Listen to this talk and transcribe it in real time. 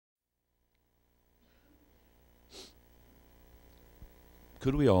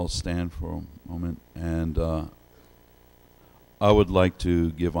Could we all stand for a moment? And I would like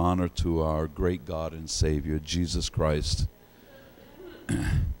to give honor to our great God and Savior, Jesus Christ.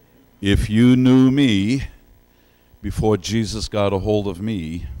 If you knew me before Jesus got a hold of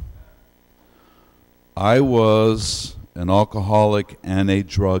me, I was an alcoholic and a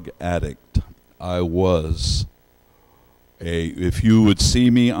drug addict. I was if you would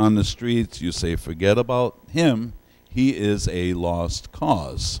see me on the streets, you say, forget about him. He is a lost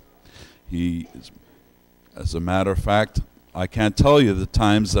cause. As a matter of fact, I can't tell you the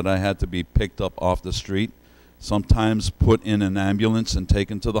times that I had to be picked up off the street, sometimes put in an ambulance and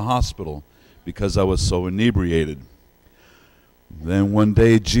taken to the hospital because I was so inebriated. Then one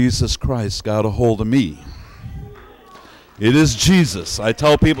day Jesus Christ got a hold of me. It is Jesus. I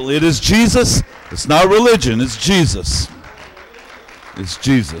tell people it is Jesus. It's not religion, it's Jesus. It's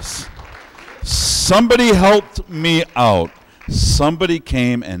Jesus. Somebody helped me out. Somebody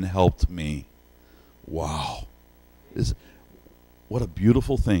came and helped me. Wow. What a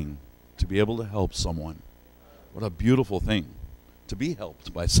beautiful thing to be able to help someone. What a beautiful thing to be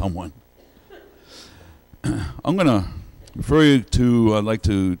helped by someone. I'm going to refer you to, I'd like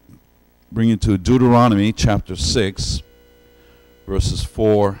to bring you to Deuteronomy chapter 6, verses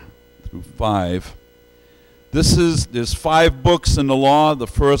 4 through 5. There's 5 books in the law, the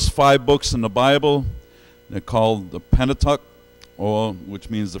first 5 books in the Bible. They're called the Pentateuch, which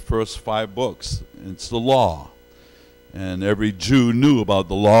means the first 5 books. It's the law. And every Jew knew about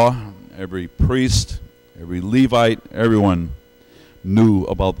the law. Every priest, every Levite, everyone knew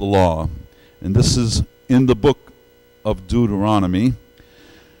about the law. And this is in the book of Deuteronomy.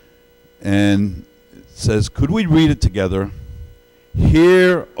 And it says, could we read it together?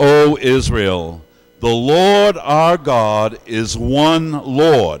 Hear, O Israel, the Lord our God is one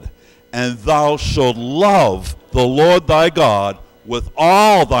Lord, and thou shalt love the Lord thy God with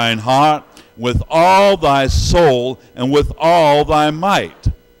all thine heart, with all thy soul, and with all thy might.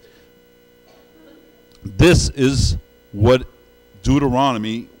 This is what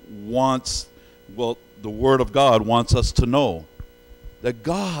Deuteronomy wants, well, the Word of God wants us to know. That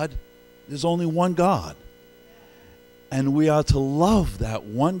God, there's only one God. And we are to love that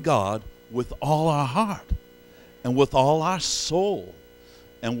one God with all our heart, and with all our soul,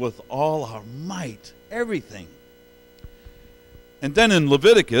 and with all our might, everything. And then in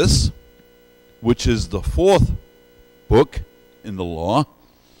Leviticus, which is the 4th book in the law,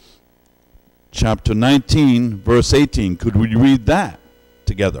 chapter 19, verse 18, could we read that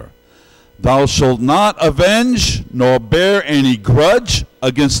together? Thou shalt not avenge nor bear any grudge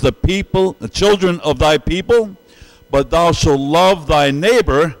against the people, the children of thy people, but thou shalt love thy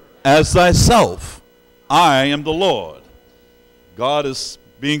neighbor as thyself. I am the Lord. God is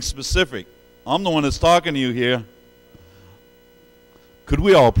being specific. I'm the one that's talking to you here. Could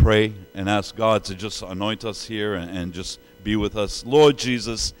we all pray and ask God to just anoint us here and just be with us? Lord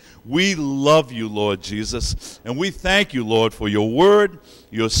Jesus, we love you, Lord Jesus, and we thank you, Lord, for your word,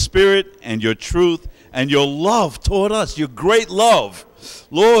 your spirit, and your truth, and your love toward us, your great love.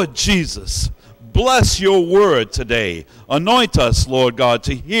 Lord Jesus, bless your word today. Anoint us, Lord God,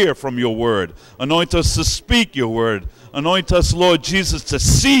 to hear from your word. Anoint us to speak your word. Anoint us, Lord Jesus, to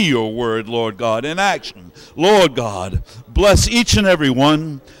see your word, Lord God, in action. Lord God, bless each and every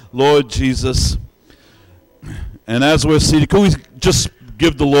one, Lord Jesus. And as we're seated, can we just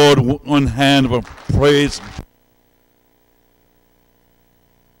give the Lord one hand of praise?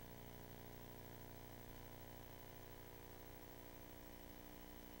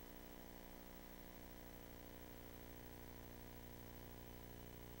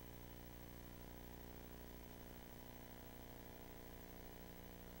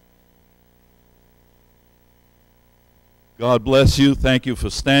 God bless you. Thank you for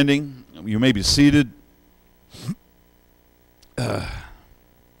standing. You may be seated.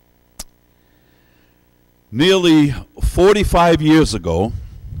 Nearly 45 years ago,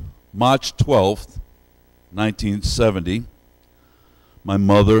 March 12th, 1970, my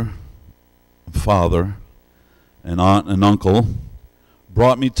mother, father, and aunt and uncle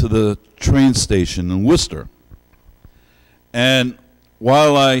brought me to the train station in Worcester. And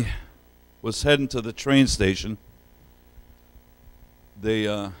while I was heading to the train station, they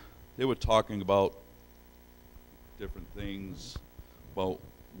were talking about different things, about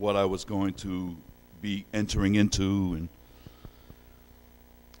what I was going to be entering into. And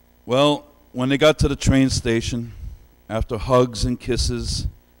well, when they got to the train station, after hugs and kisses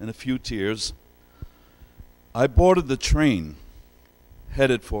and a few tears, I boarded the train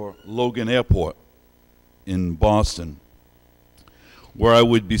headed for Logan Airport in Boston, where I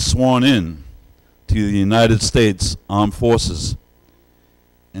would be sworn in to the United States Armed Forces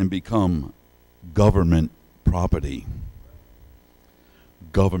and become government property.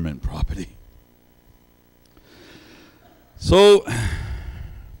 Government property. So,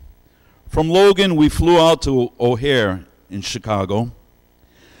 from Logan, we flew out to O'Hare in Chicago,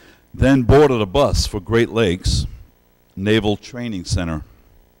 then boarded a bus for Great Lakes Naval Training Center.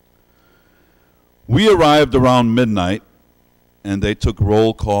 We arrived around midnight, and they took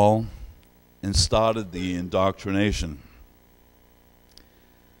roll call and started the indoctrination.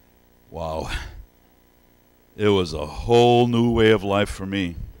 Wow. It was a whole new way of life for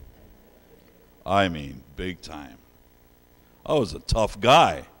me. I mean, big time. I was a tough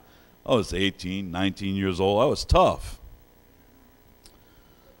guy. I was 18, 19 years old. I was tough.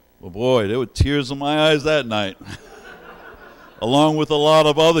 But boy, there were tears in my eyes that night. Along with a lot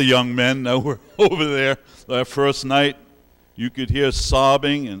of other young men that were over there. That first night, you could hear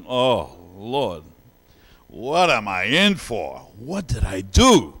sobbing and, oh, Lord, what am I in for? What did I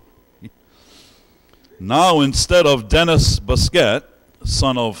do? Now, instead of Dennis Bousquet,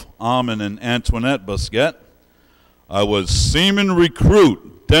 son of Armin and Antoinette Bousquet, I was Seaman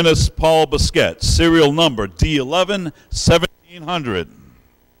Recruit Dennis Paul Bousquet, serial number D11-1700.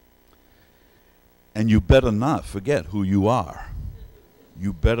 And you better not forget who you are.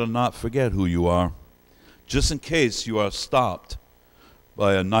 You better not forget who you are, just in case you are stopped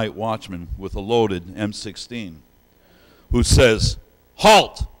by a night watchman with a loaded M16 who says,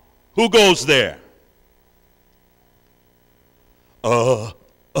 "Halt! Who goes there?" Who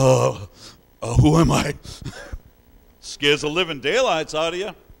am I? Scares the living daylights out of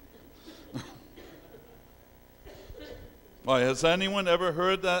you. Why, has anyone ever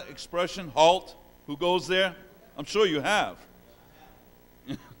heard that expression, halt? Who goes there? I'm sure you have.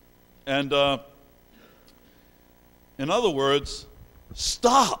 And in other words,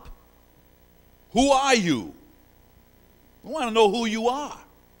 stop. Who are you? I want to know who you are.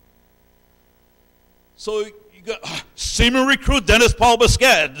 So you got Seaman Recruit Dennis Paul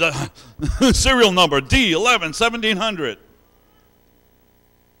Bousquet, serial number D11-1700.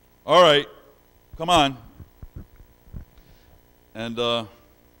 All right, come on. And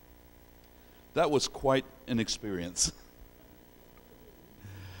that was quite an experience.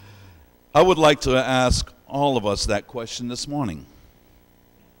 I would like to ask all of us that question this morning.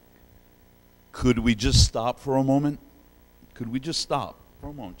 Could we just stop for a moment? Could we just stop for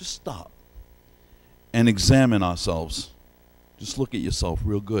a moment? Just stop and examine ourselves. Just look at yourself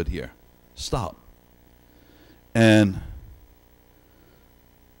real good here. Stop. And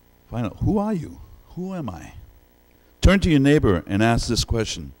find out, who are you? Who am I? Turn to your neighbor and ask this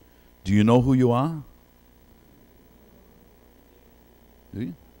question. Do you know who you are? Do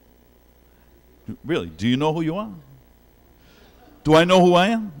you? Really, do you know who you are? Do I know who I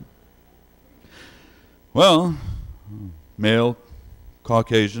am? Well, male,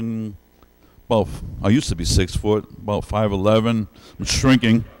 Caucasian, well, I used to be 6 foot, about 5'11", I'm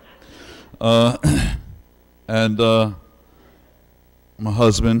shrinking. And my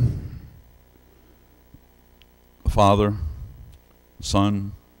husband, a father, a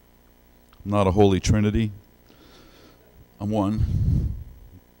son. I'm not a holy trinity. I'm one.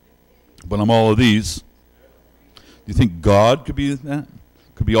 But I'm all of these. Do you think God could be that?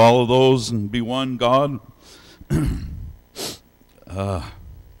 Could be all of those and be one God? But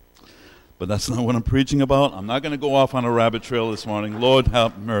that's not what I'm preaching about. I'm not going to go off on a rabbit trail this morning. Lord,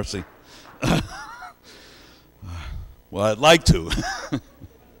 have mercy. Well, I'd like to.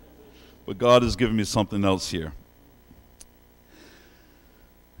 But God has given me something else here.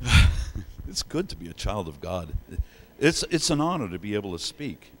 It's good to be a child of God. It's an honor to be able to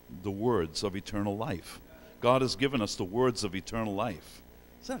speak the words of eternal life. God has given us the words of eternal life.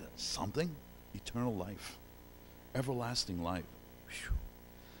 Is that something? Eternal life. Everlasting life. Whew.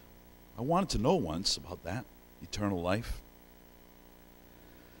 I wanted to know once about that, eternal life.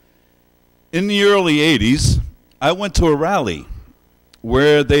 In the early 80s, I went to a rally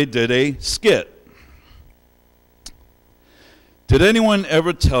where they did a skit. Did anyone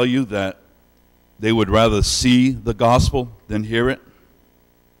ever tell you that they would rather see the gospel than hear it?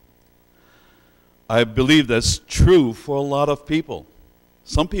 I believe that's true for a lot of people.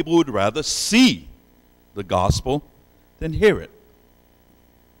 Some people would rather see the gospel than hear it.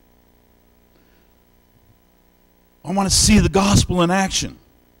 I want to see the gospel in action.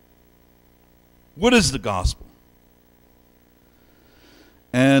 What is the gospel?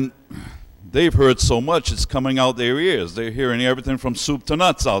 And they've heard so much, it's coming out their ears. They're hearing everything from soup to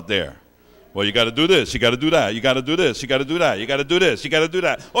nuts out there. Well, you got to do this, you got to do that, you got to do this, you got to do that, you got to do this, you got to do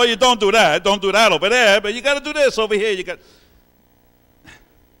that. Oh, you don't do that over there, but you got to do this over here. You got.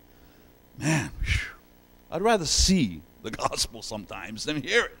 Man, I'd rather see the gospel sometimes than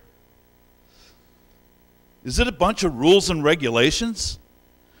hear it. Is it a bunch of rules and regulations?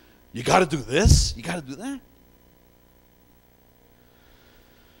 You got to do this, you got to do that.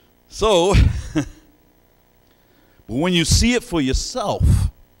 So, but when you see it for yourself,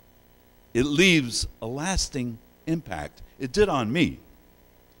 it leaves a lasting impact. It did on me.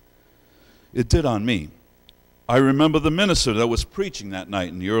 It did on me. I remember the minister that was preaching that night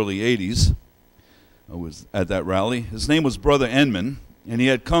in the early 80s. I was at that rally. His name was Brother Enman, and he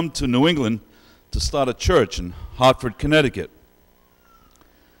had come to New England to start a church in Hartford, Connecticut.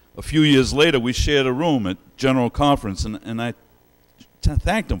 A few years later, we shared a room at General Conference, and I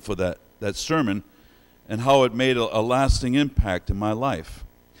thanked him for that sermon and how it made a lasting impact in my life.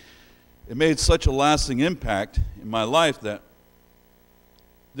 It made such a lasting impact in my life that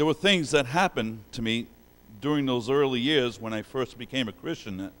there were things that happened to me during those early years when I first became a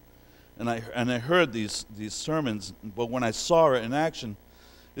Christian, and I heard these sermons, but when I saw it in action,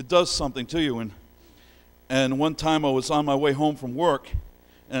 it does something to you. And one time I was on my way home from work,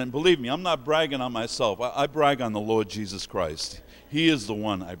 and believe me, I'm not bragging on myself. I brag on the Lord Jesus Christ. He is the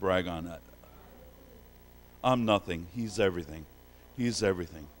one I brag on. I'm nothing. He's everything. He's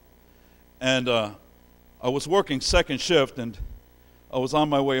everything. And I was working second shift, and I was on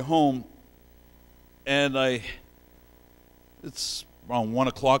my way home, and it's around 1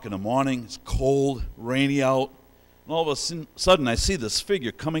 o'clock in the morning. It's cold, rainy out, and all of a sudden I see this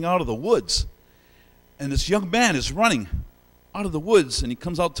figure coming out of the woods, and this young man is running out of the woods, and he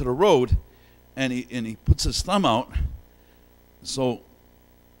comes out to the road, and he puts his thumb out. So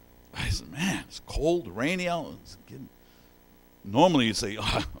I said, man, it's cold, rainy out. Normally you say,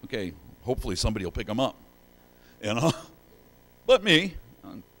 oh, okay, hopefully somebody will pick him up, you know. But me,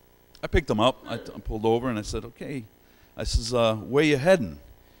 I picked him up. I pulled over and I said, okay. I says, where you heading?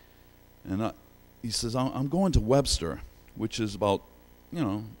 And he says, I'm going to Webster, which is about,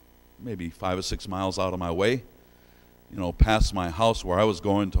 maybe 5 or 6 miles out of my way, past my house where I was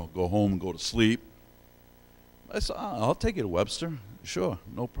going to go home and go to sleep. I said, I'll take you to Webster. Sure,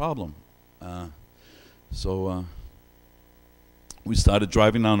 no problem. So we started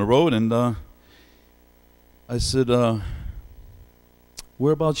driving down the road, and I said,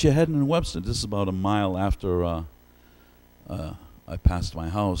 whereabouts you heading in Webster? This is about a mile after I passed my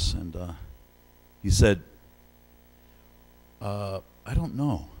house. And he said, I don't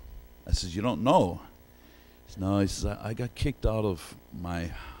know. I said, you don't know? He said, no. He says, I got kicked out of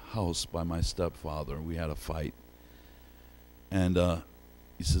my house by my stepfather. We had a fight. And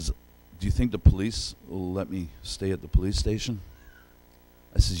he says, do you think the police will let me stay at the police station?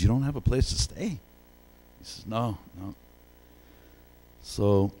 I says, you don't have a place to stay? He says, no.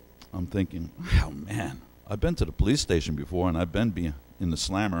 So I'm thinking, oh man, I've been to the police station before, and I've been in the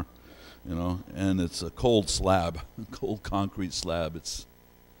slammer, and it's a cold slab, a cold concrete slab. It's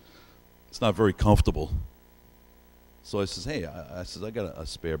not very comfortable. So I says, hey, I got a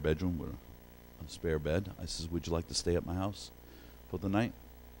spare bedroom with a spare bed. I says, would you like to stay at my house for the night?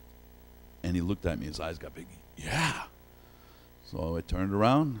 And he looked at me, his eyes got big. Yeah. So I turned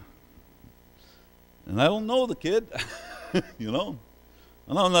around, and I don't know the kid,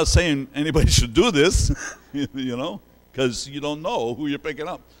 And I'm not saying anybody should do this, because you don't know who you're picking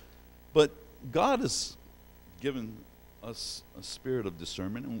up. But God has given us a spirit of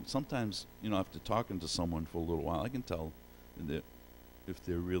discernment, and sometimes, after talking to someone for a little while, I can tell if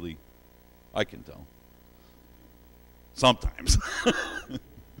they're really, I can tell. Sometimes.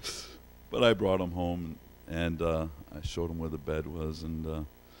 But I brought him home, and I showed him where the bed was, and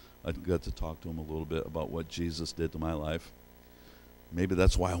I got to talk to him a little bit about what Jesus did to my life. Maybe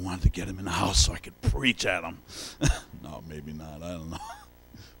that's why I wanted to get him in the house so I could preach at him. No, maybe not. I don't know.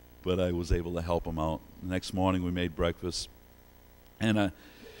 But I was able to help him out. The next morning we made breakfast, and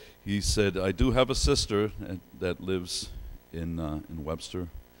he said, I do have a sister that lives in Webster.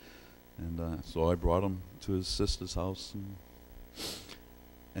 And so I brought him to his sister's house,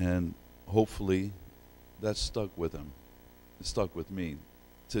 and hopefully that stuck with him. It stuck with me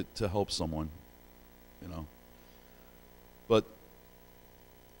to help someone, But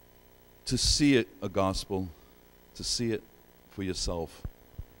to see it a gospel, to see it for yourself,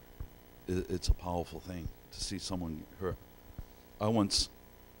 it's a powerful thing to see someone hurt. I once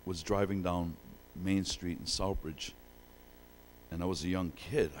was driving down Main Street in Southbridge, and I was a young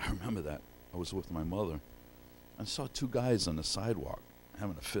kid. I remember that. I was with my mother. I saw 2 guys on the sidewalk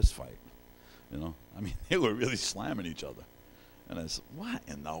having a fist fight. They were really slamming each other. And I said, what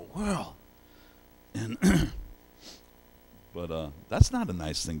in the world? And but that's not a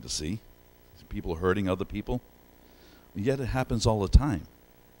nice thing to see. People hurting other people. Yet it happens all the time.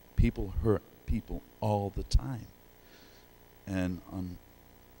 People hurt people all the time. And I'm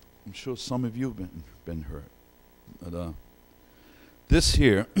sure some of you have been hurt. But this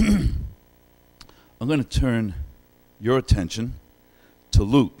here, I'm going to turn your attention to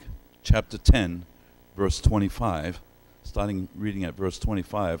Luke chapter 10, verse 25. Starting reading at verse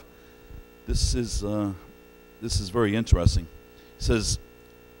 25. This is very interesting. It says,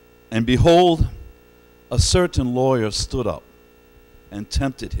 "And behold, a certain lawyer stood up and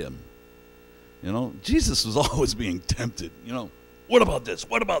tempted him." You know, Jesus was always being tempted. You know, what about this?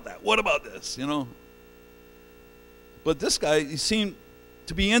 What about that? What about this? You know. But this guy, he seemed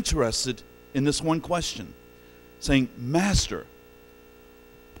to be interested in this one question, saying, "Master,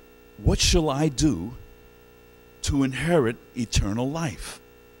 what shall I do to inherit eternal life?"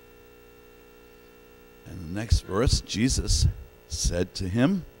 And the next verse, Jesus said to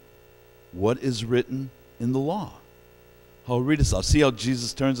him, "What is written in the law?" I'll read this. I'll see how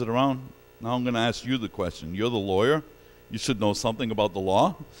Jesus turns it around. Now I'm going to ask you the question. You're the lawyer. You should know something about the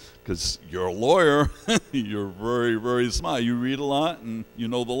law because you're a lawyer. You're very, very smart. You read a lot and you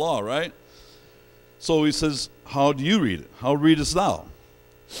know the law, right? So he says, "How do you read it? How readest thou?"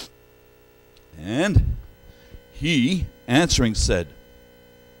 And he, answering, said,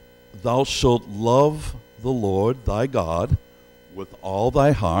 "Thou shalt love the Lord thy God with all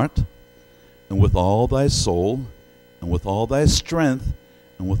thy heart, and with all thy soul, and with all thy strength,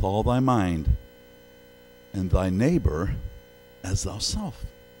 and with all thy mind, and thy neighbor as thyself."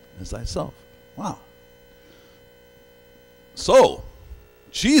 As thyself. Wow. So,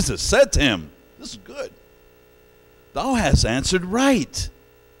 Jesus said to him, this is good, "Thou hast answered right.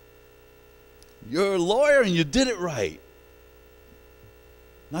 You're a lawyer and you did it right."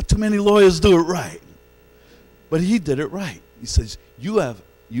 Not too many lawyers do it right. But he did it right. He says,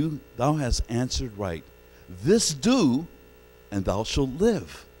 thou hast answered right. This do, and thou shalt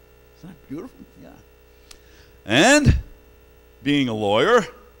live. Isn't that beautiful? Yeah. And being a lawyer,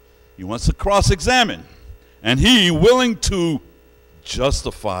 he wants to cross-examine. And he willing to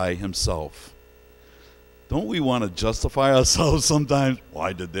justify himself. Don't we want to justify ourselves sometimes? Well,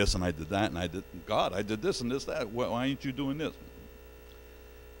 I did this and I did that and I did, God, I did this and this, that. Why ain't you doing this?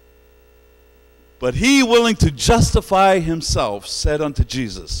 But he, willing to justify himself, said unto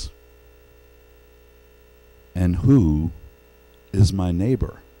Jesus, "And who is my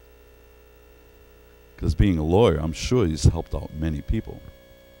neighbor?" Because being a lawyer, I'm sure he's helped out many people.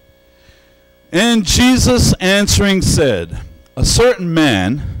 And Jesus answering said, A certain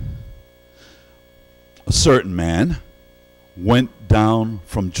man went down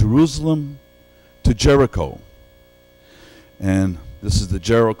from Jerusalem to Jericho." And this is the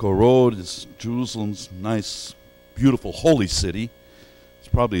Jericho Road. It's Jerusalem's nice, beautiful, holy city. It's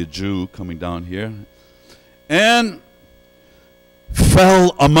probably a Jew coming down here. "And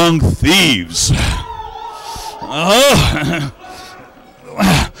fell among thieves,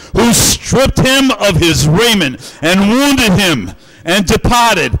 who stripped him of his raiment and wounded him and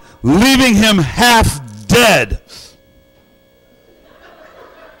departed, leaving him half dead."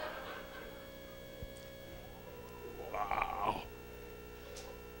 Wow.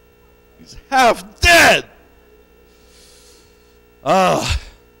 He's half dead.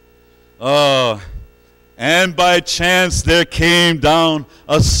 And by chance there came down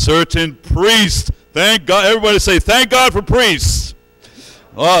a certain priest. Thank God. Everybody say, thank God for priests.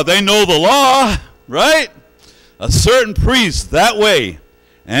 Oh, they know the law, right? A certain priest that way.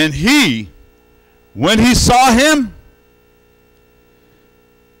 And he, when he saw him,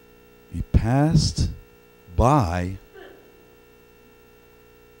 he passed by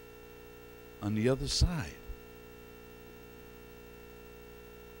on the other side.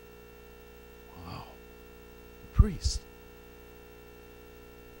 Wow. Priest.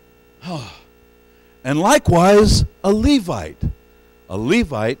 And likewise, a Levite. A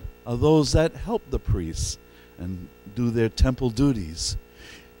Levite are those that help the priests and do their temple duties.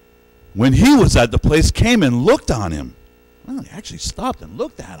 When he was at the place, came and looked on him. Well, he actually stopped and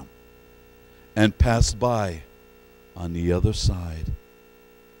looked at him and passed by on the other side.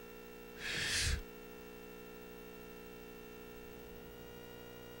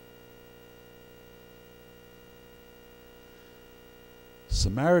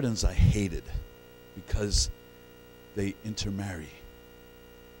 Samaritans I hated because they intermarry.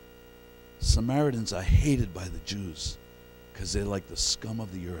 Samaritans are hated by the Jews because they're like the scum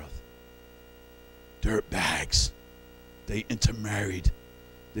of the earth. Dirt bags. They intermarried.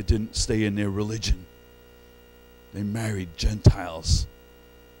 They didn't stay in their religion. They married Gentiles.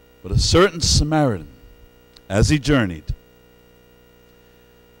 But a certain Samaritan, as he journeyed,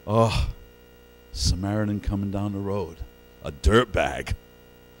 Samaritan coming down the road, a dirt bag,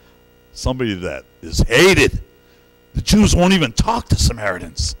 somebody that is hated. The Jews won't even talk to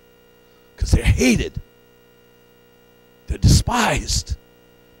Samaritans because they're hated. They're despised.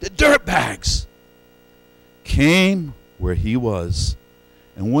 They're dirtbags. Came where he was.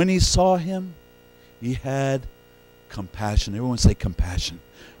 And when he saw him, he had compassion. Everyone say compassion.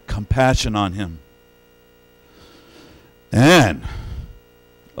 Compassion on him. And,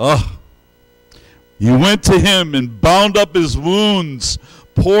 he went to him and bound up his wounds,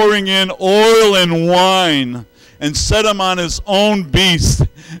 pouring in oil and wine, and set him on his own beast,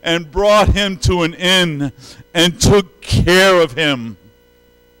 and brought him to an inn, and took care of him.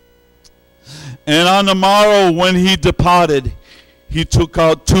 And on the morrow when he departed, he took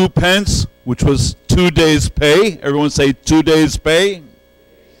out 2 pence, which was 2 days' pay. Everyone say 2 days' pay.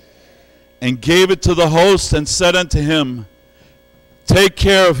 And gave it to the host, and said unto him, take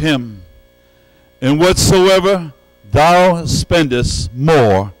care of him, and whatsoever thou spendest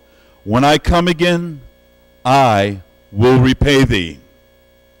more, when I come again, I will repay thee.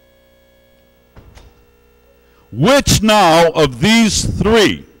 Which now of these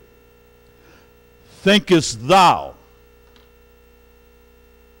 3 thinkest thou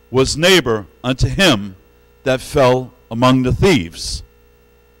was neighbor unto him that fell among the thieves?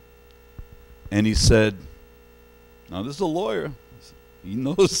 And he said, now this is a lawyer. He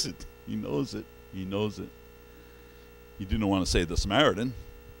knows it. He knows it. He knows it. He didn't want to say the Samaritan.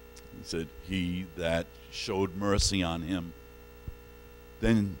 He said, he that showed mercy on him.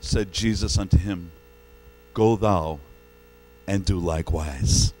 Then said Jesus unto him, go thou and do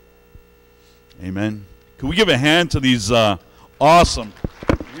likewise. Amen. Can we give a hand to these awesome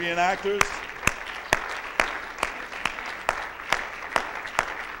reenactors?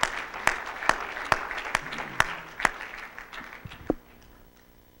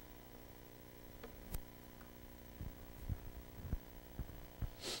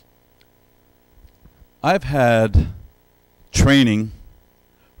 I've had training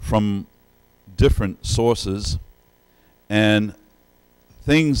from different sources and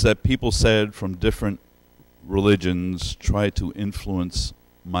things that people said from different religions try to influence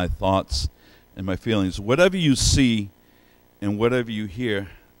my thoughts and my feelings. Whatever you see and whatever you hear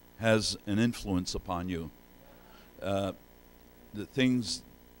has an influence upon you. The things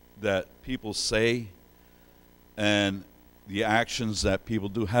that people say and the actions that people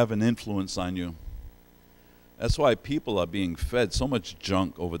do have an influence on you. That's why people are being fed so much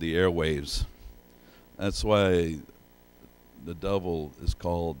junk over the airwaves. That's why the devil is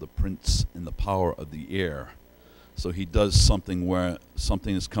called the prince in the power of the air. So he does something where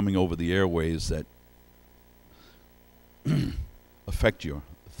something is coming over the airways that affect your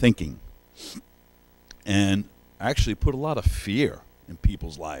thinking and actually put a lot of fear in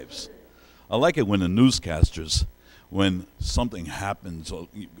people's lives. I like it when the newscasters, when something happens, oh,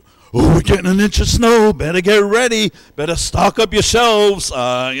 we're getting an inch of snow, better get ready, better stock up your shelves,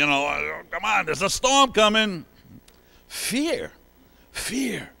 come on, there's a storm coming. Fear,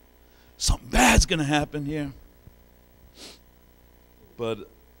 something bad's going to happen here. But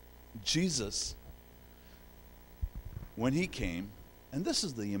Jesus, when he came, and this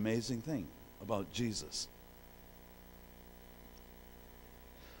is the amazing thing about Jesus,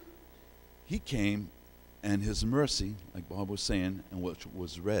 he came and his mercy, like Bob was saying, and what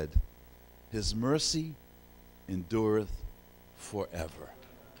was read, his mercy endureth forever.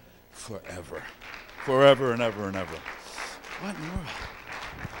 Forever. Forever and ever and ever. What in the world?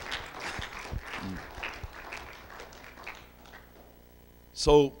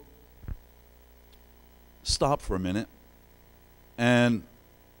 So, stop for a minute and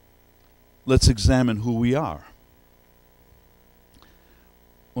let's examine who we are.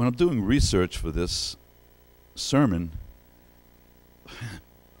 When I'm doing research for this sermon,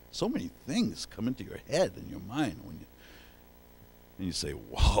 so many things come into your head and your mind and you say,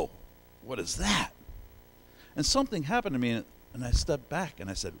 whoa, what is that? And something happened to me, and I stepped back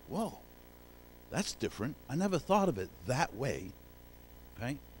and I said, whoa, that's different. I never thought of it that way.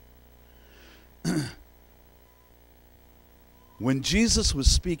 Okay? When Jesus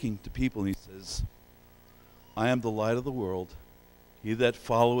was speaking to people, he says, I am the light of the world. He that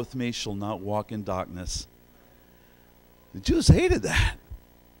followeth me shall not walk in darkness. The Jews hated that.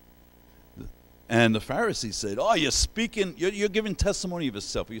 And the Pharisees said, oh, you're speaking, you're giving testimony of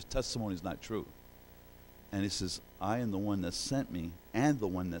yourself. Your testimony is not true. And he says, I am the one that sent me, and the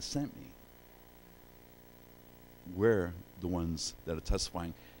one that sent me. We're the ones that are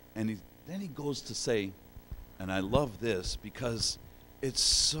testifying. And then he goes to say, and I love this because it's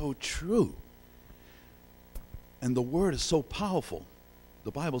so true. And the word is so powerful.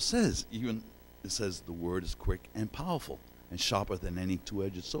 The Bible says, even it says the word is quick and powerful and sharper than any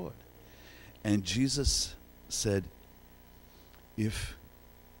two-edged sword. And Jesus said, if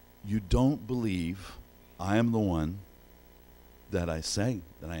you don't believe I am the one that I say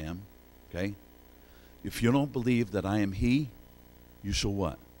that I am, okay? If you don't believe that I am he, you shall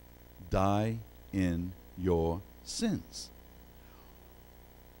what? Die in your sins.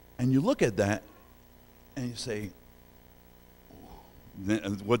 And you look at that and you say,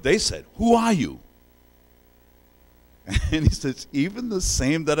 what they said, who are you? And he says, even the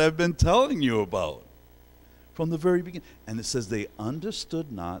same that I've been telling you about from the very beginning. And it says they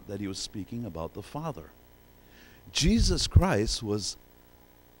understood not that he was speaking about the Father. Jesus Christ was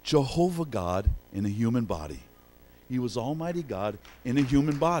Jehovah God in a human body. He was Almighty God in a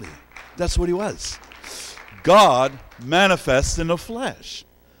human body. That's what he was. God manifests in the flesh.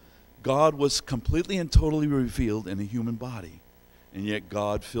 God was completely and totally revealed in a human body. And yet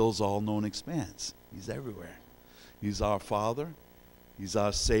God fills all known expanse. He's everywhere. He's our Father. He's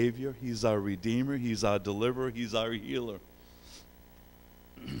our Savior. He's our Redeemer. He's our Deliverer. He's our Healer.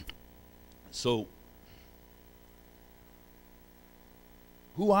 So,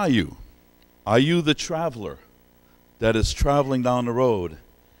 who are you? Are you the traveler that is traveling down the road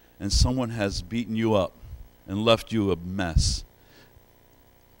and someone has beaten you up and left you a mess?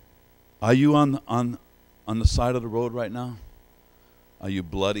 Are you on the side of the road right now? Are you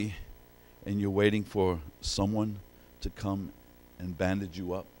bloody and you're waiting for someone to come and bandage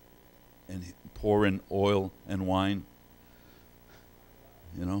you up and pour in oil and wine?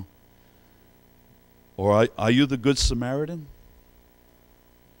 You know? Or are you the Good Samaritan?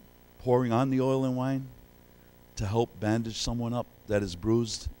 Pouring on the oil and wine to help bandage someone up that is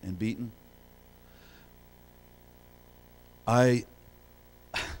bruised and beaten?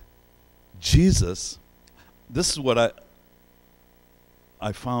 Jesus, this is what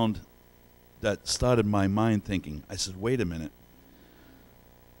I found that started my mind thinking. I said, wait a minute.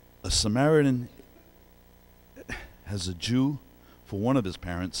 A Samaritan has a Jew for one of his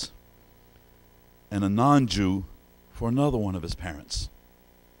parents and a non-Jew for another one of his parents.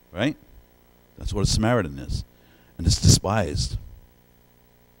 Right? That's what a Samaritan is. And it's despised.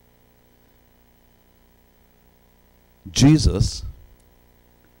 Jesus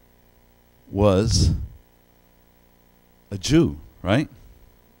was a Jew, right?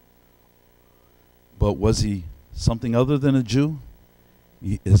 But was he something other than a Jew?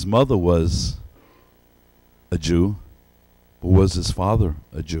 His mother was a Jew, but was his father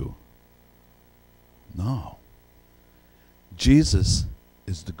a Jew? No. Jesus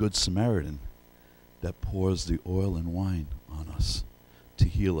is the Good Samaritan that pours the oil and wine on us to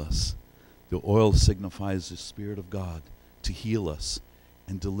heal us. The oil signifies the Spirit of God to heal us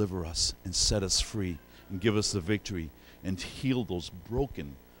and deliver us and set us free and give us the victory and heal those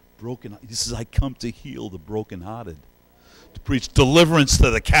broken. He says, I come to heal the brokenhearted, to preach deliverance to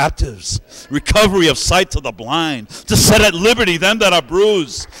the captives, recovery of sight to the blind, to set at liberty them that are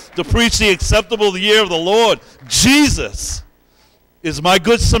bruised, to preach the acceptable year of the Lord. Jesus is my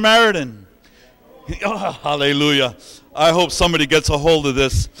Good Samaritan. Oh, hallelujah. I hope somebody gets a hold of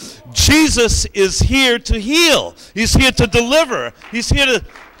this. Jesus is here to heal. He's here to deliver. He's here to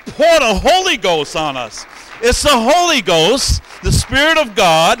pour the Holy Ghost on us. It's the Holy Ghost, the Spirit of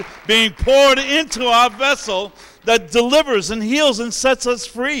God, being poured into our vessel that delivers and heals and sets us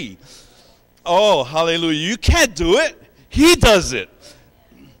free. Oh, hallelujah. You can't do it. He does it.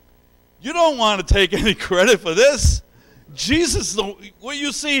 You don't want to take any credit for this. Jesus, what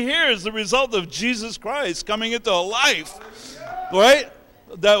you see here is the result of Jesus Christ coming into a life, right?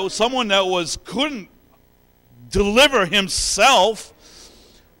 That was someone that couldn't deliver himself.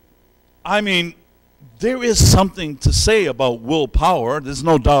 I mean, there is something to say about willpower. There's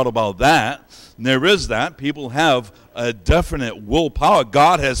no doubt about that. There is that. People have a definite willpower.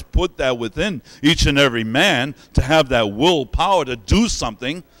 God has put that within each and every man to have that willpower to do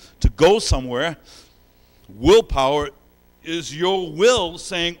something, to go somewhere. Willpower is your will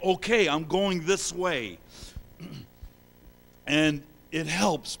saying, okay, I'm going this way. And it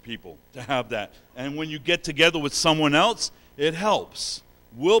helps people to have that. And when you get together with someone else, it helps.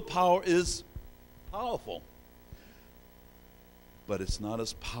 Willpower is powerful. But it's not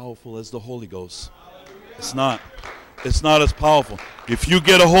as powerful as the Holy Ghost. It's not. It's not as powerful. If you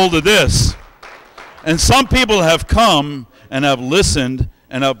get a hold of this, and some people have come and have listened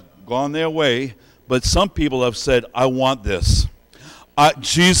and have gone their way, but some people have said, I want this.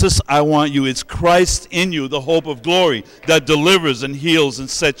 Jesus, I want you. It's Christ in you, the hope of glory, that delivers and heals and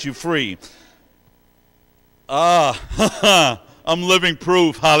sets you free. I'm living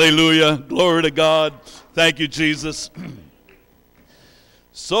proof. Hallelujah. Glory to God. Thank you, Jesus.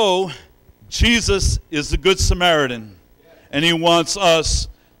 So, Jesus is the Good Samaritan, and he wants us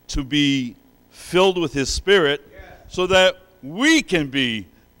to be filled with his Spirit so that We can be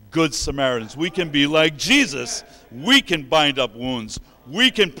good Samaritans. We can be like Jesus. We can bind up wounds.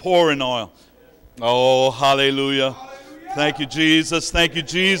 We can pour in oil. Oh, hallelujah. Thank you, Jesus. Thank you,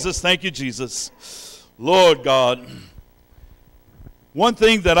 Jesus. Thank you, Jesus. Lord God, one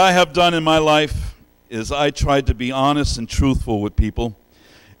thing that I have done in my life is I tried to be honest and truthful with people.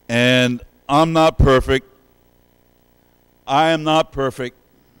 And I'm not perfect. I am not perfect.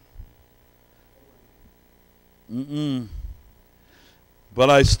 But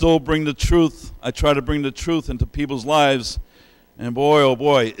I still bring the truth. I try to bring the truth into people's lives. And boy, oh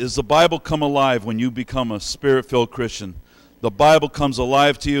boy, is the Bible come alive when you become a Spirit-filled Christian. The Bible comes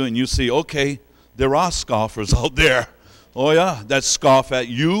alive to you and you see, okay, there are scoffers out there. Oh yeah, that scoff at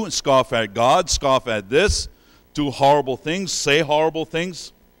you, scoff at God, scoff at this, do horrible things, say horrible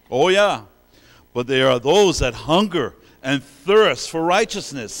things. Oh yeah. But there are those that hunger and thirst for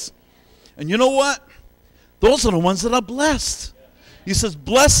righteousness. And you know what? Those are the ones that are blessed. He says,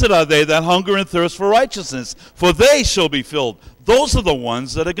 blessed are they that hunger and thirst for righteousness, for they shall be filled. Those are the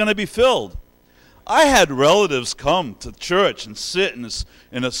ones that are going to be filled. I had relatives come to church and sit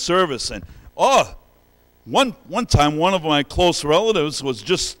in a service. And one time one of my close relatives was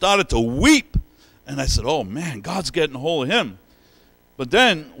just started to weep. And I said, oh man, God's getting a hold of him. But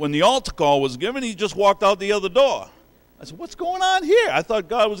then when the altar call was given, he just walked out the other door. I said, what's going on here? I thought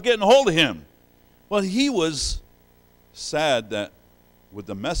God was getting a hold of him. Well, he was sad that with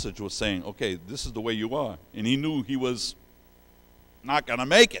the message was saying, okay, this is the way you are. And he knew he was not going to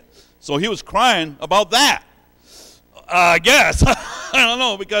make it. So he was crying about that. I guess. I don't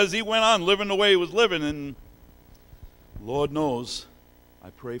know, because he went on living the way he was living. And Lord knows, I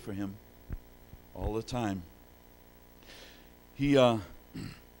pray for him all the time. And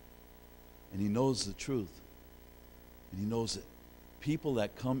he knows the truth. And he knows it. People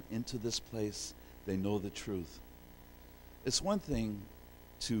that come into this place, they know the truth. It's one thing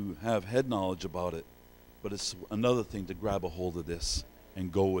to have head knowledge about it, but it's another thing to grab a hold of this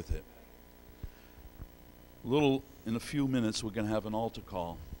and go with it. In a few minutes, we're going to have an altar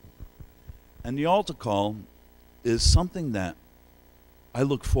call. And the altar call is something that I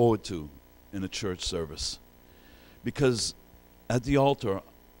look forward to in a church service. Because at the altar,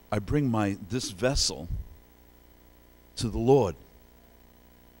 I bring this vessel to the Lord.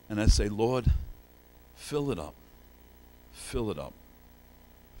 And I say, Lord, fill it up. Fill it up.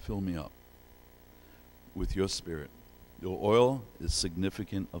 Fill me up with your Spirit. Your oil is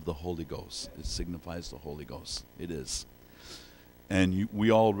significant of the Holy Ghost. It signifies the Holy Ghost. It is. And we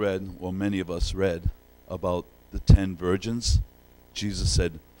all read, well, many of us read about the 10 virgins. Jesus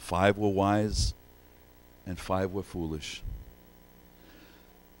said 5 were wise and 5 were foolish.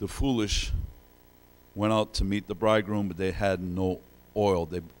 The foolish went out to meet the bridegroom, but they had no oil.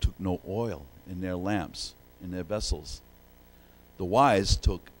 They took no oil in their lamps, in their vessels. The wise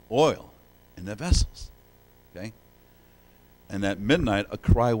took oil in their vessels. Okay? And at midnight a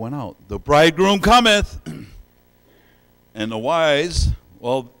cry went out, the bridegroom cometh. And the wise,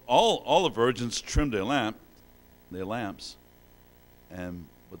 well, all the virgins trimmed their lamps,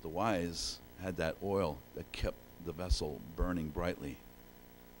 but the wise had that oil that kept the vessel burning brightly.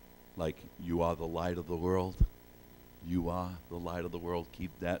 Like, you are the light of the world. You are the light of the world.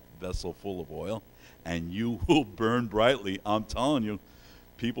 Keep that vessel full of oil, and you will burn brightly. I'm telling you,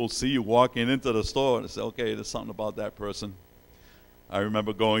 people see you walking into the store and say, okay, there's something about that person. I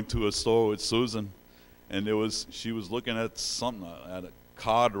remember going to a store with Susan, and she was looking at something, at a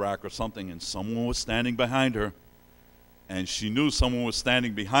card rack or something, and someone was standing behind her, and she knew someone was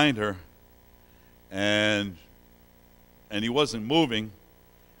standing behind her, and he wasn't moving,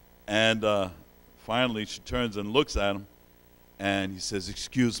 and finally she turns and looks at him, and he says,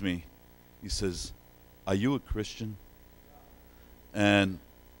 excuse me. He says, are you a Christian? And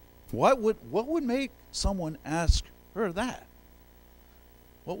what would make someone ask her that?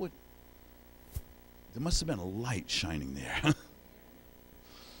 There must have been a light shining there.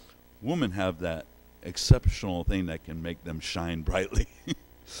 Women have that exceptional thing that can make them shine brightly.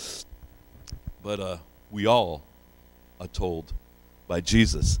 But we all are told by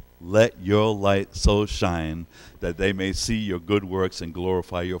Jesus, let your light so shine that they may see your good works and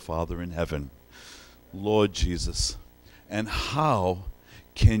glorify your Father in heaven. Lord Jesus. And how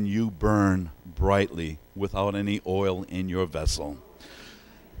can you burn brightly without any oil in your vessel?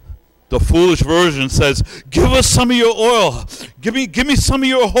 The foolish version says, give us some of your oil. Give me some of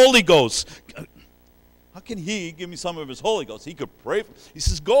your Holy Ghost. How can he give me some of his Holy Ghost? He could pray. He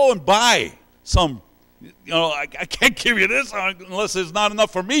says, go and buy some. I can't give you this unless there's not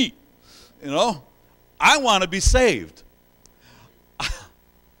enough for me. I want to be saved.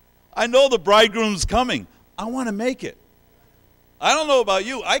 I know the bridegroom's coming. I want to make it. I don't know about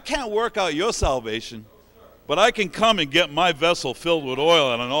you. I can't work out your salvation. But I can come and get my vessel filled with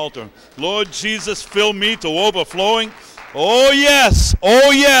oil at an altar. Lord Jesus, fill me to overflowing. Oh,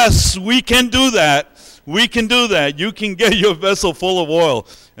 yes, we can do that. We can do that. You can get your vessel full of oil.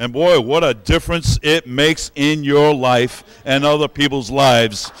 And boy, what a difference it makes in your life and other people's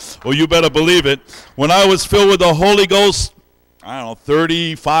lives. Well, you better believe it. When I was filled with the Holy Ghost, I don't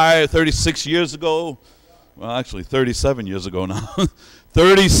know, 36 years ago. Well, actually, 37 years ago now.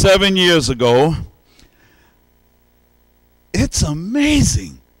 37 years ago. It's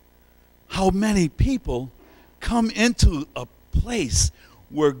amazing how many people come into a place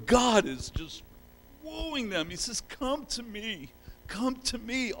where God is just wooing them. He says, come to me,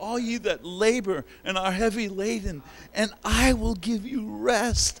 all ye that labor and are heavy laden, and I will give you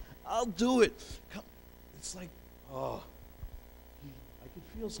rest. I'll do it. Come. It's like, oh, I can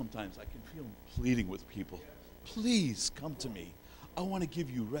feel sometimes, I can feel him pleading with people. Please come to me. I want to give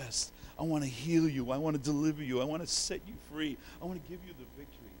you rest. I want to heal you. I want to deliver you. I want to set you free. I want to give you the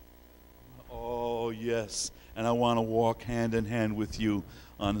victory. Oh, yes. And I want to walk hand in hand with you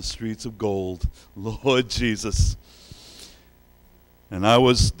on the streets of gold. Lord Jesus. And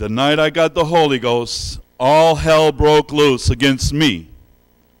the night I got the Holy Ghost, all hell broke loose against me.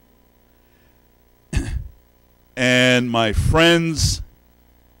 And my friends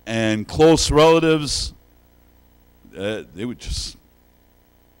and close relatives, they would just...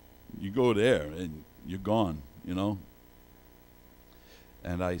 You go there and you're gone, you know.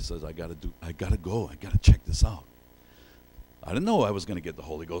 And I said, I gotta go. I gotta check this out. I didn't know I was gonna get the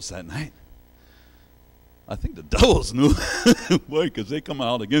Holy Ghost that night. I think the devils knew, boy, because they come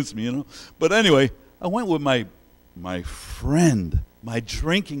out against me, you know. But anyway, I went with my friend, my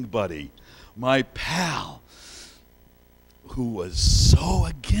drinking buddy, my pal, who was so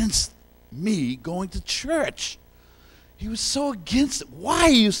against me going to church. He was so against it. Why are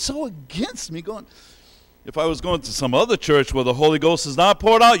you so against me going? If I was going to some other church where the Holy Ghost is not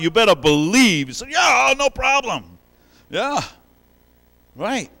poured out, you better believe. He said, yeah, no problem. Yeah,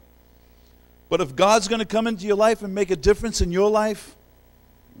 right. But if God's going to come into your life and make a difference in your life,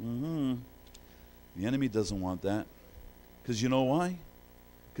 the enemy doesn't want that. Because you know why?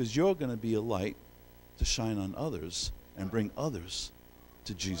 Because you're going to be a light to shine on others and bring others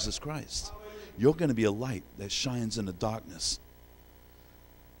to Jesus Christ. You're going to be a light that shines in the darkness.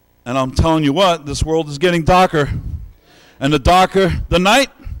 And I'm telling you what, this world is getting darker. And the darker the night,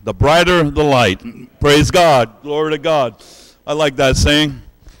 the brighter the light. Praise God. Glory to God. I like that saying.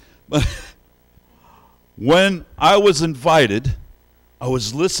 But when I was invited, I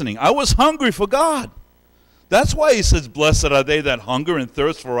was listening. I was hungry for God. That's why he says, blessed are they that hunger and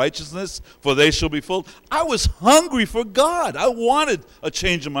thirst for righteousness, for they shall be filled. I was hungry for God. I wanted a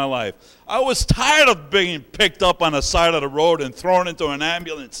change in my life. I was tired of being picked up on the side of the road and thrown into an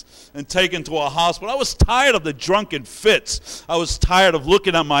ambulance and taken to a hospital. I was tired of the drunken fits. I was tired of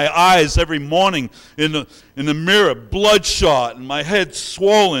looking at my eyes every morning in the mirror, bloodshot, and my head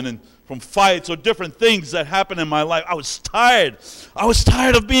swollen and from fights or different things that happened in my life. I was tired. I was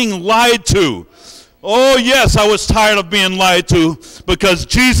tired of being lied to. Oh, yes, I was tired of being lied to, because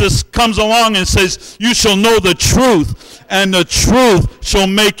Jesus comes along and says, you shall know the truth, and the truth shall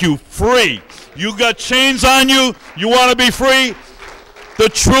make you free. You got chains on you, you want to be free? The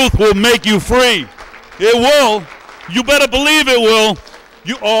truth will make you free. It will. You better believe it will.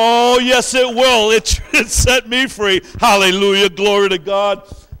 Oh, yes, it will. It set me free. Hallelujah, glory to God.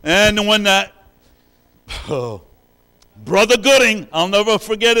 And when that... Brother Gooding, I'll never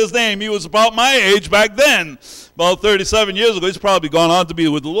forget his name. He was about my age back then, about 37 years ago. He's probably gone on to be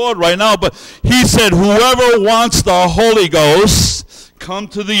with the Lord right now. But he said, whoever wants the Holy Ghost, come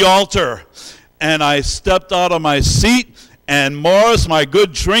to the altar. And I stepped out of my seat, and Morris, my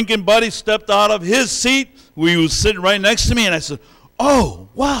good drinking buddy, stepped out of his seat. He was sitting right next to me, and I said, oh,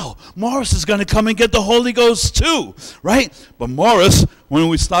 wow, Morris is going to come and get the Holy Ghost too, right? But Morris, when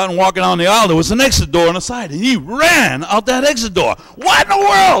we started walking down the aisle, there was an exit door on the side, and he ran out that exit door. What in the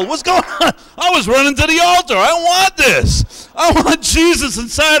world? What's going on? I was running to the altar. I want this. I want Jesus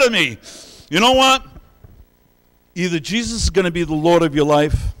inside of me. You know what? Either Jesus is going to be the Lord of your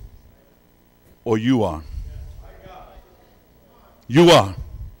life, or you are. You are.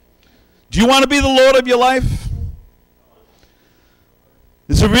 Do you want to be the Lord of your life?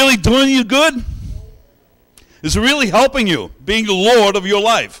 Is it really doing you good? Is it really helping you, being the Lord of your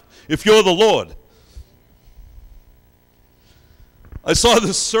life, if you're the Lord? I saw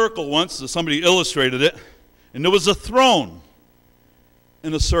this circle once, somebody illustrated it, and there was a throne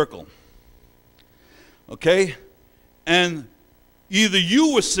in a circle. Okay? And either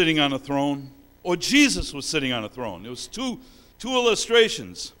you were sitting on a throne or Jesus was sitting on a throne. There was two Two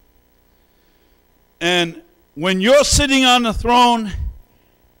illustrations. And when you're sitting on the throne,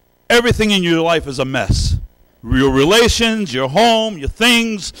 everything in your life is a mess. Your relations, your home, your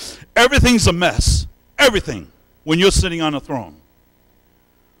things, everything's a mess. Everything when you're sitting on the throne.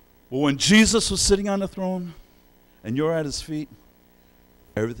 But when Jesus was sitting on the throne and you're at his feet,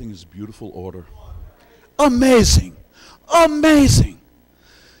 everything is beautiful order. Amazing. Amazing.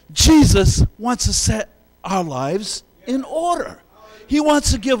 Jesus wants to set our lives in order. He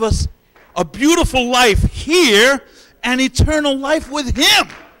wants to give us a beautiful life here and eternal life with him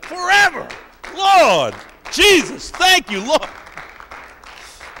forever. Lord Jesus, thank you, Lord.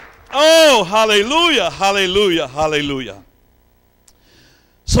 Oh, hallelujah, hallelujah, hallelujah.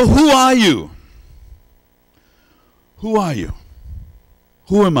 So who are you? Who are you?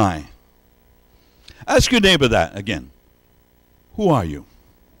 Who am I? Ask your neighbor that again. Who are you?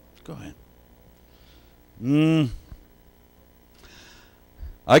 Go ahead.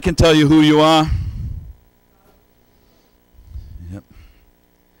 I can tell you who you are. Yep.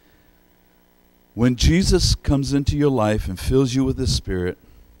 When Jesus comes into your life and fills you with his Spirit,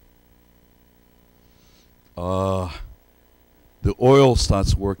 the oil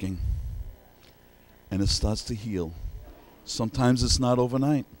starts working and it starts to heal. Sometimes it's not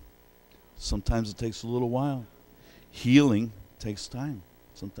overnight. Sometimes it takes a little while. Healing takes time.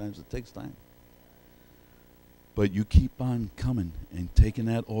 Sometimes it takes time. But you keep on coming and taking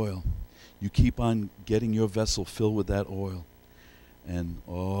that oil. You keep on getting your vessel filled with that oil. And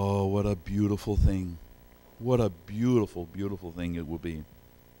oh, what a beautiful thing. What a beautiful, beautiful thing it will be.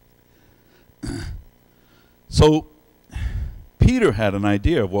 So, Peter had an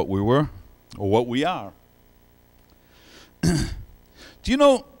idea of what we were, or what we are. Do you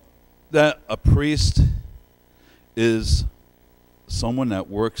know that a priest is someone that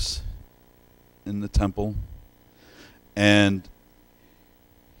works in the temple, and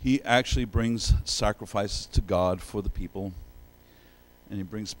he actually brings sacrifices to God for the people, and he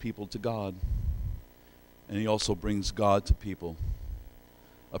brings people to God, and he also brings God to people.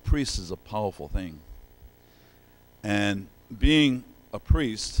 A priest is a powerful thing. And being a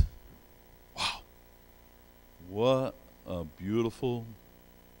priest, wow, what a beautiful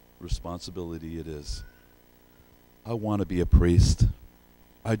responsibility it is. I want to be a priest.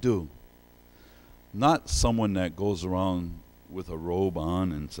 I do. Not someone that goes around with a robe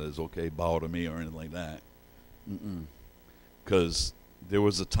on and says, okay, bow to me or anything like that. Because there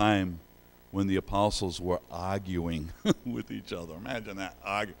was a time when the apostles were arguing with each other. Imagine that,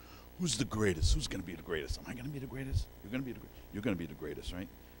 arguing. Who's the greatest? Who's going to be the greatest? Am I going to be the greatest? You're going to be the greatest. You're going to be the greatest, right?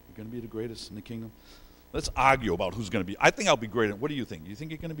 You're going to be the greatest in the kingdom. Let's argue about who's going to be. I think I'll be greater. What do you think? You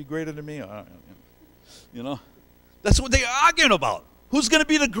think you're going to be greater than me? You know, that's what they're arguing about. Who's going to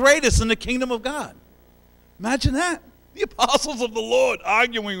be the greatest in the kingdom of God? Imagine that. The apostles of the Lord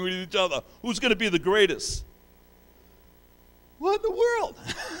arguing with each other. Who's going to be the greatest? What in the world?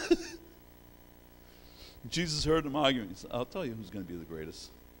 Jesus heard them arguing. He said, I'll tell you who's going to be the greatest.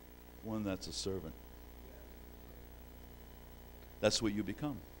 One that's a servant. That's what you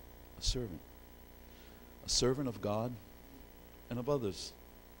become, a servant. A servant of God and of others.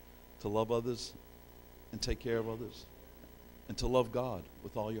 To love others and take care of others. And to love God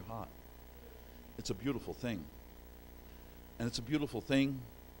with all your heart. It's a beautiful thing. And it's a beautiful thing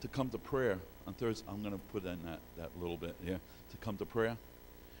to come to prayer on Thursday. I'm going to put in that little bit here. To come to prayer.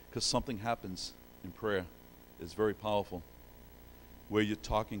 Because something happens in prayer. It's very powerful. Where you're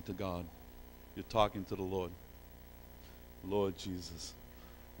talking to God. You're talking to the Lord. Lord Jesus.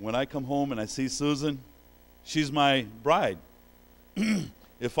 When I come home and I see Susan, she's my bride.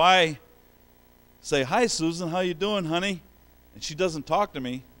 If I say, hi, Susan, how you doing, honey? And she doesn't talk to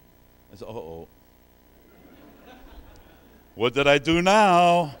me, I say, uh-oh. What did I do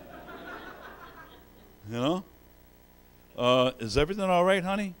now? You know? Is everything all right,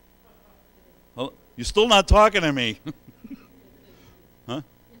 honey? You're still not talking to me. Huh?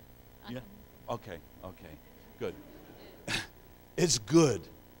 Yeah? Okay, good. It's good.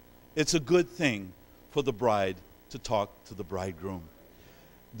 It's a good thing for the bride to talk to the bridegroom.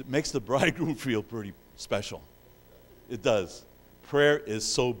 It makes the bridegroom feel pretty special. It does. Prayer is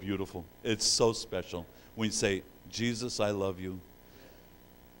so beautiful. It's so special. When you say, Jesus, I love you.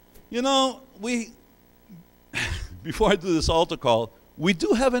 You know, before I do this altar call, we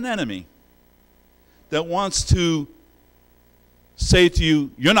do have an enemy that wants to say to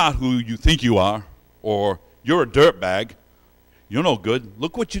you, you're not who you think you are, or you're a dirtbag. You're no good.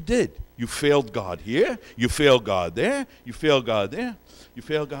 Look what you did. You failed God here. You failed God there. You failed God there. You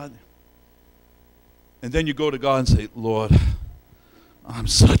failed God there. And then you go to God and say, Lord, I'm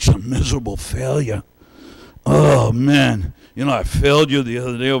such a miserable failure. Oh, man, you know, I failed you the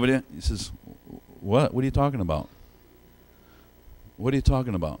other day over there. He says, what? What are you talking about? What are you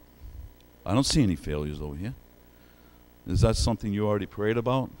talking about? I don't see any failures over here. Is that something you already prayed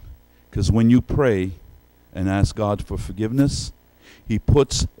about? Because when you pray and ask God for forgiveness, He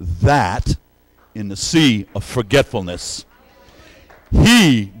puts that in the sea of forgetfulness.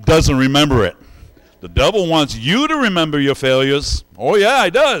 He doesn't remember it. The devil wants you to remember your failures. Oh, yeah,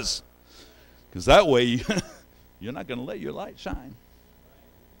 he does. Because that way, you're not going to let your light shine.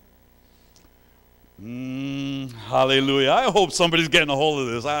 Hallelujah. I hope somebody's getting a hold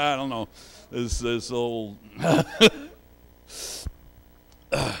of this. I don't know. This old...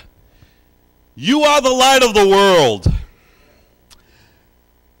 You are the light of the world.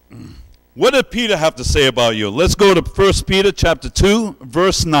 What did Peter have to say about you? Let's go to 1 Peter chapter 2,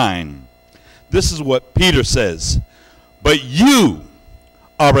 verse 9. This is what Peter says. But you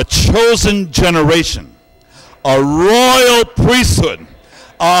are a chosen generation, a royal priesthood,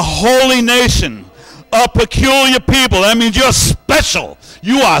 a holy nation, a peculiar people. That means you're special.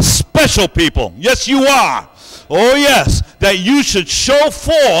 You are special people. Yes, you are. Oh, yes, that you should show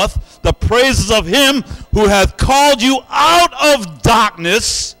forth the praises of Him who hath called you out of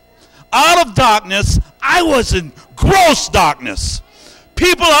darkness. Out of darkness. I was in gross darkness.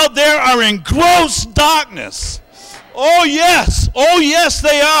 People out there are in gross darkness. Oh, yes. Oh, yes,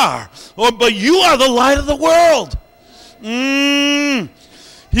 they are. Oh, but you are the light of the world.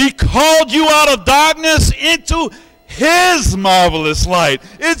 He called you out of darkness into His marvelous light.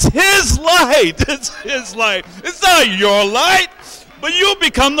 It's His light. It's His light. It's not your light. But you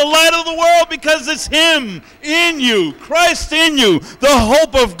become the light of the world because it's Him in you, Christ in you, the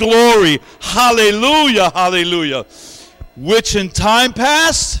hope of glory. Hallelujah, hallelujah. Which in time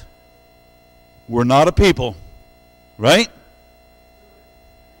past were not a people, right?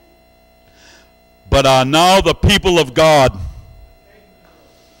 But are now the people of God,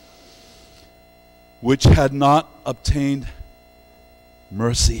 which had not obtained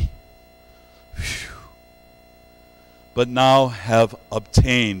mercy. Whew. But now have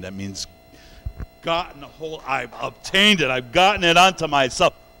obtained. That means gotten the whole, I've obtained it. I've gotten it unto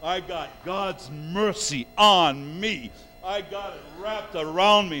myself. I got God's mercy on me. I got it wrapped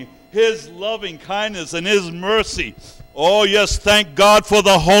around me. His loving kindness and His mercy. Oh, yes, thank God for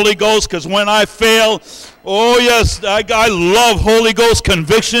the Holy Ghost, because when I fail, oh, yes, I love Holy Ghost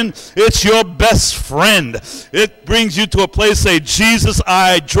conviction. It's your best friend. It brings you to a place, say, Jesus,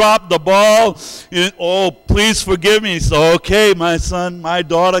 I dropped the ball. Oh, please forgive me. He says, okay, my son, my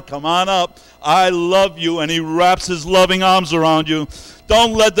daughter, come on up. I love you. And He wraps His loving arms around you.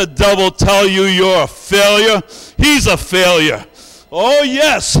 Don't let the devil tell you you're a failure. He's a failure. Oh,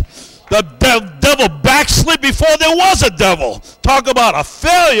 yes. The devil backslid before there was a devil. Talk about a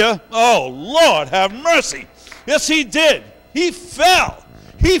failure. Oh, Lord, have mercy. Yes, he did. He fell.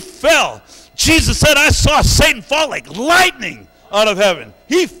 He fell. Jesus said, I saw Satan fall like lightning out of heaven.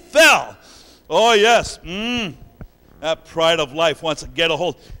 He fell. Oh, yes. That pride of life wants to get a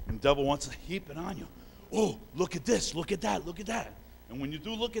hold. And the devil wants to heap it on you. Oh, look at this. Look at that. Look at that. And when you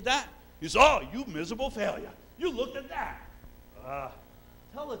do look at that, he says, oh, you miserable failure. You looked at that.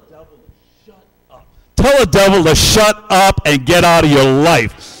 Tell the devil to shut up. Tell the devil to shut up and get out of your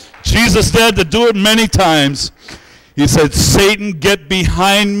life. Jesus had to do it many times. He said, Satan, get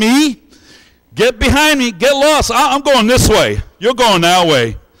behind me. Get behind me. Get lost. I'm going this way. You're going that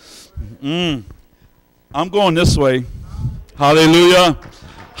way. I'm going this way. Hallelujah.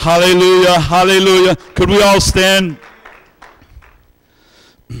 Hallelujah. Hallelujah. Could we all stand?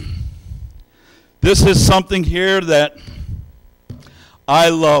 This is something here that I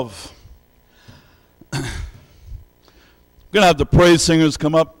love. I'm going to have the praise singers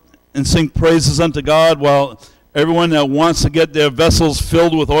come up and sing praises unto God while everyone that wants to get their vessels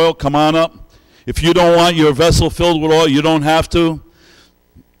filled with oil, come on up. If you don't want your vessel filled with oil, you don't have to.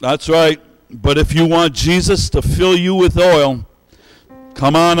 That's right. But if you want Jesus to fill you with oil,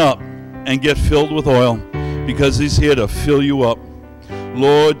 come on up and get filled with oil because He's here to fill you up.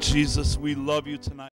 Lord Jesus, we love you tonight.